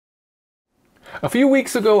A few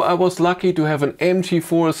weeks ago I was lucky to have an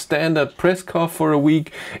MG4 Standard press car for a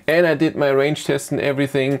week, and I did my range test and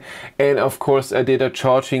everything, and of course I did a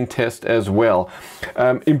charging test as well.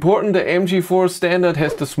 Important, the MG4 Standard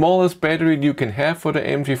has the smallest battery you can have for the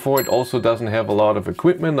MG4. It also doesn't have a lot of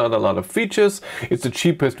equipment, not a lot of features. It's the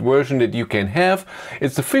cheapest version that you can have.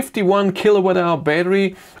 It's a 51 kWh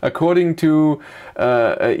battery. According to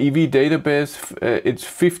EV database, it's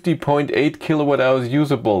 50.8 kWh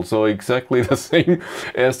usable, so exactly the same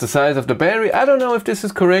as the size of the battery. I don't know if this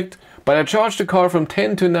is correct, but I charged the car from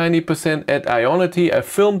 10 to 90% at Ionity. I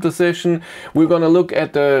filmed the session. We're gonna look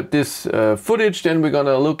at this footage, then we're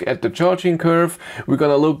gonna look at the charging curve. We're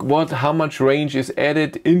gonna look how much range is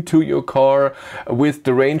added into your car with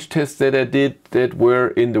the range tests that I did that were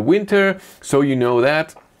in the winter, so you know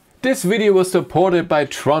that. This video was supported by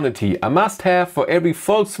Tronity, a must-have for every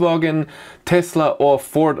Volkswagen, Tesla or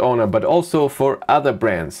Ford owner, but also for other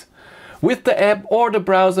brands. With the app or the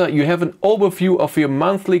browser, you have an overview of your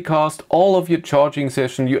monthly cost, all of your charging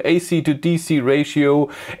session, your AC to DC ratio,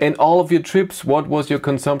 and all of your trips. What was your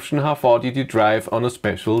consumption? How far did you drive on a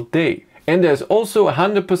special day? And there's also a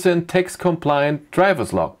 100% tax compliant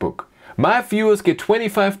driver's logbook. My viewers get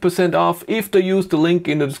 25% off if they use the link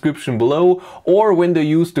in the description below, or when they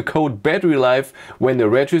use the code BatteryLife when they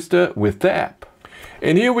register with the app.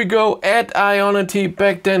 And here we go at Ionity.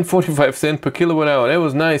 Back then 45 cents per kWh. That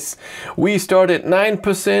was nice. We start at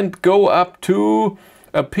 9%, go up to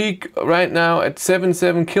a peak right now at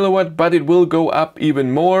 77 kilowatt, but it will go up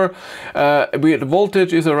even more. The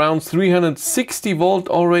voltage is around 360 volt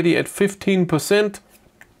already at 15%.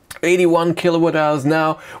 81 kilowatt hours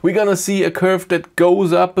now. We're gonna see a curve that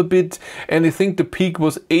goes up a bit, and I think the peak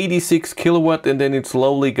was 86 kilowatt and then it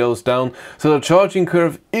slowly goes down. So the charging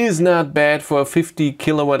curve is not bad for a 50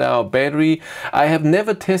 kilowatt hour battery. I have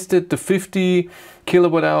never tested the 50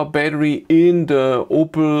 kilowatt hour battery in the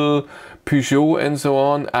Opel, Peugeot and so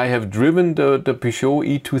on. I have driven the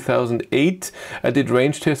Peugeot E2008. I did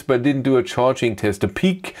range tests but didn't do a charging test. The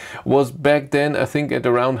peak was back then I think at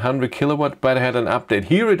around 100 kilowatt, but I had an update.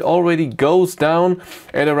 Here it already goes down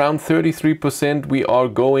at around 33%. We are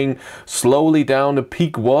going slowly down. The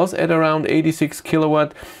peak was at around 86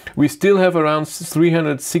 kilowatt. We still have around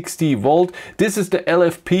 360 volt. This is the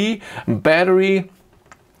LFP battery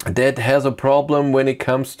that has a problem when it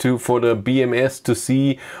comes to for the BMS to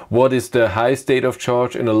see what is the high state of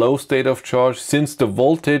charge and a low state of charge, since the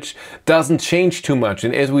voltage doesn't change too much.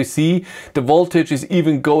 And as we see, the voltage is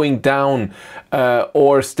even going down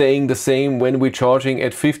or staying the same when we're charging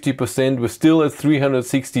at 50%. We're still at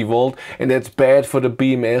 360 volt, and that's bad for the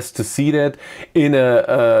BMS to see that. In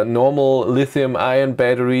a normal lithium ion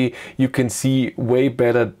battery, you can see way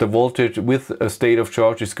better the voltage with a state of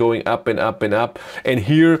charge is going up and up and up. And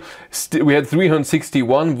here we had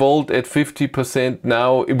 361 volt at 50%.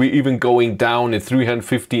 Now we're even going down at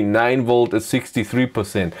 359 volt at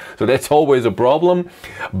 63%. So that's always a problem.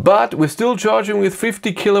 But we're still charging with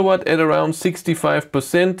 50 kilowatt at around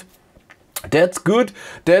 65%. That's good,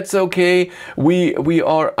 that's okay. We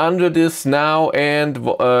are under this now, and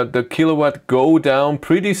the kilowatt go down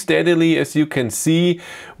pretty steadily. As you can see,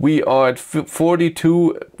 we are at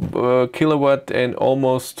 42 kilowatt and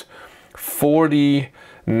almost 40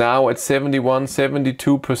 now at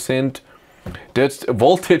 72%. That's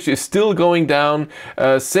voltage is still going down.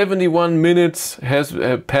 71 minutes has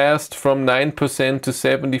passed from 9% to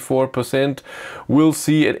 74%. We'll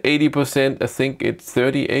see at 80%, I think it's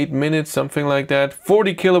 38 minutes, something like that.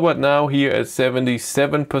 40 kilowatt now here at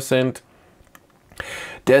 77%.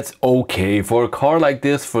 That's okay for a car like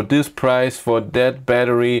this, for this price, for that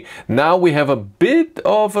battery. Now we have a bit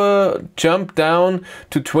of a jump down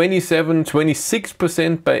to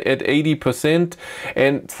 26% at 80%,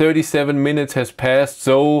 and 37 minutes has passed.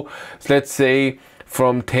 So let's say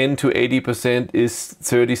from 10 to 80% is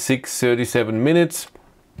 37 minutes.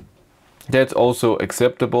 That's also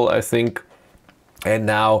acceptable, I think. And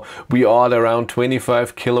now we are at around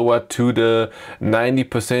 25 kilowatt to the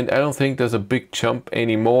 90%. I don't think there's a big jump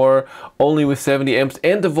anymore, only with 70 amps.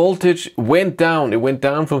 And the voltage went down. It went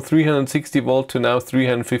down from 360 volt to now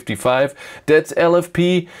 355. That's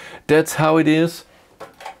LFP. That's how it is.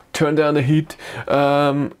 Turn down the heat.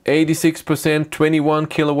 86%, 21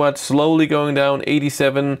 kilowatt, slowly going down,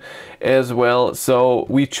 87 as well. So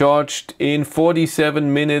we charged in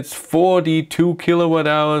 47 minutes, 42 kilowatt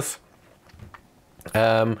hours.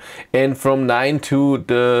 And from 9 to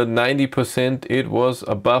the 90% it was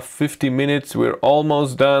above 50 minutes. We're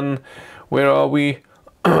almost done. Where are we?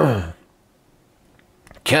 Come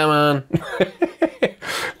on.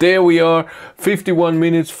 There we are, 51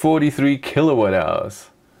 minutes, 43 kilowatt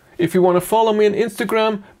hours. If you want to follow me on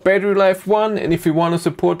Instagram, Battery Life 1, and if you want to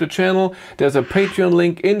support the channel, there's a Patreon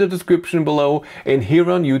link in the description below, and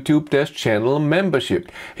here on YouTube there's channel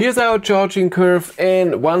membership. Here's our charging curve,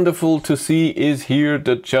 and wonderful to see is here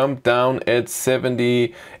the jump down at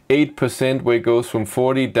 78%, where it goes from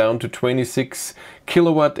 40 down to 26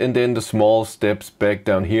 kilowatt, and then the small steps back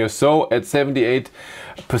down here. So at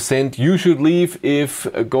 78% you should leave if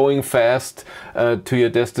going fast to your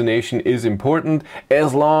destination is important,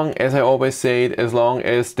 as long as I always say it, as long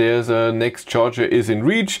as there's a next charger is in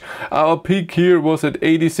reach. Our peak here was at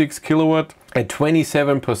 86 kilowatt at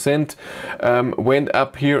 27%, went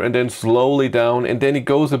up here and then slowly down, and then it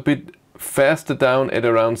goes a bit faster down at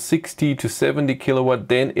around 60 to 70 kilowatt.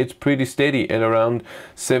 Then it's pretty steady at around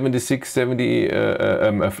 76, 70,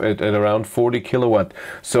 at around 40 kilowatt.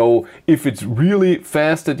 So if it's really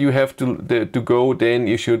fast that you have to go, then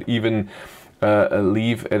you should even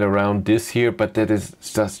leave at around this here, but that is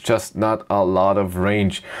just not a lot of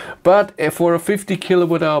range. But for a 50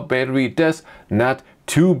 kilowatt hour battery, that's not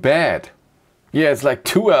too bad. Yeah, it's like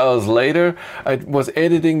 2 hours later. I was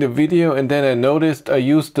editing the video and then I noticed I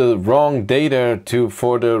used the wrong data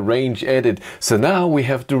for the range edit. So now we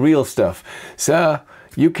have the real stuff. So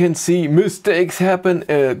you can see mistakes happen.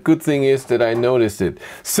 Good thing is that I noticed it.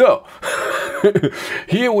 So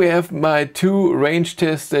here we have my two range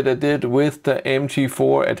tests that I did with the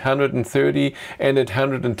MG4 at 130 and at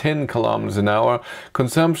 110 kilometers an hour.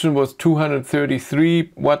 Consumption was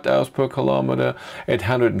 233 watt hours per kilometer at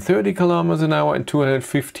 130 kilometers an hour and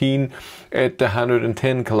 215 at the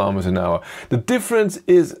 110 kilometers an hour. The difference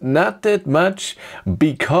is not that much,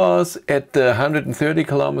 because at the 130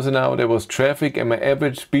 kilometers an hour there was traffic and my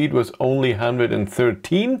average speed was only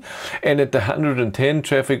 113, and at the 110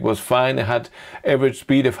 traffic was fine. I had average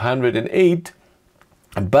speed of 108.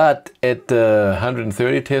 But at the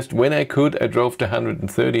 130 test, when I could, I drove the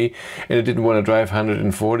 130, and I didn't want to drive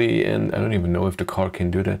 140, and I don't even know if the car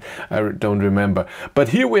can do that. I don't remember. But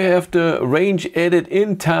here we have the range edit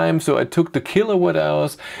in time. So I took the kilowatt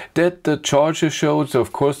hours that the charger showed. So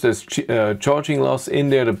of course there's charging loss in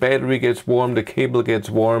there. The battery gets warm, the cable gets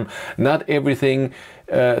warm. Not everything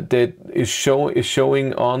that is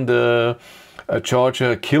showing on the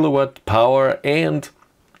charger kilowatt power and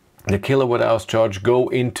the kilowatt hours charge go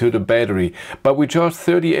into the battery. But we charged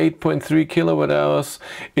 38.3 kilowatt hours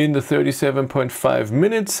in the 37.5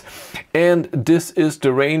 minutes, and this is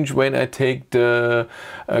the range when I take the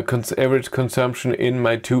average consumption in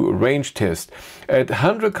my two range tests. At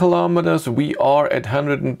 100 kilometers we are at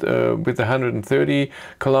 100 with 130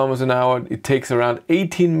 kilometers an hour. It takes around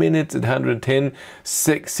 18 minutes. At 110,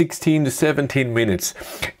 16 to 17 minutes,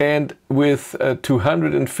 and with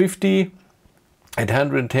 250 at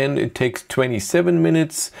 110 it takes 27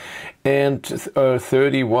 minutes, and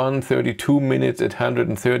 31, 32 minutes at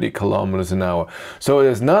 130 kilometers an hour. So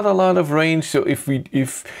there's not a lot of range. So if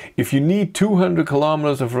you need 200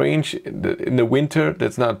 kilometers of range in the winter,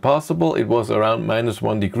 that's not possible. It was around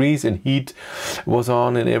 -1 degrees and heat was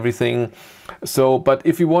on and everything. So, but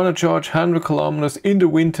if you want to charge 100 kilometers in the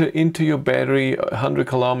winter into your battery, 100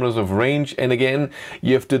 kilometers of range, and again,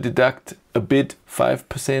 you have to deduct a bit,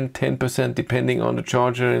 5%, 10%, depending on the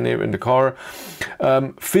charger in the car.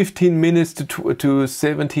 15 minutes to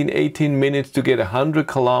 17, 18 minutes to get 100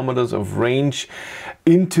 kilometers of range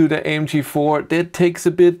into the MG4. That takes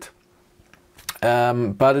a bit.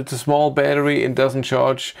 But it's a small battery and doesn't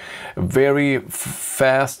charge very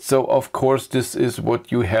fast, so of course this is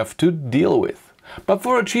what you have to deal with. But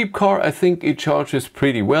for a cheap car, I think it charges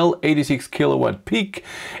pretty well. 86 kilowatt peak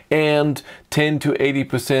and 10 to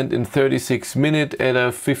 80% in 36 minutes at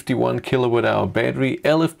a 51 kilowatt hour battery,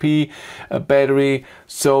 LFP battery.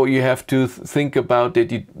 So you have to think about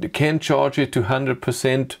that you can charge it to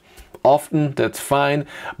 100% often, that's fine,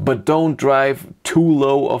 but don't drive too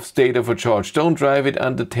low of state of a charge. Don't drive it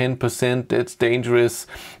under 10%, that's dangerous.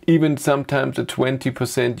 Even sometimes at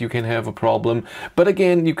 20% you can have a problem. But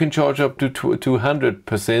again, you can charge up to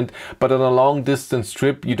 100%, but on a long distance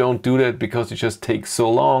trip you don't do that because it just takes so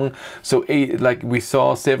long. So like we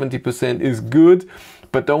saw, 70% is good,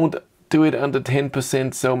 but don't do it under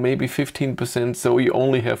 10%, so maybe 15%, so you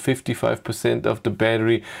only have 55% of the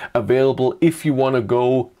battery available if you want to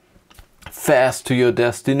go fast to your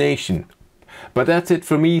destination. But that's it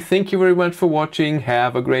for me. Thank you very much for watching.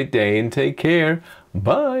 Have a great day and take care.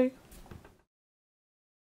 Bye.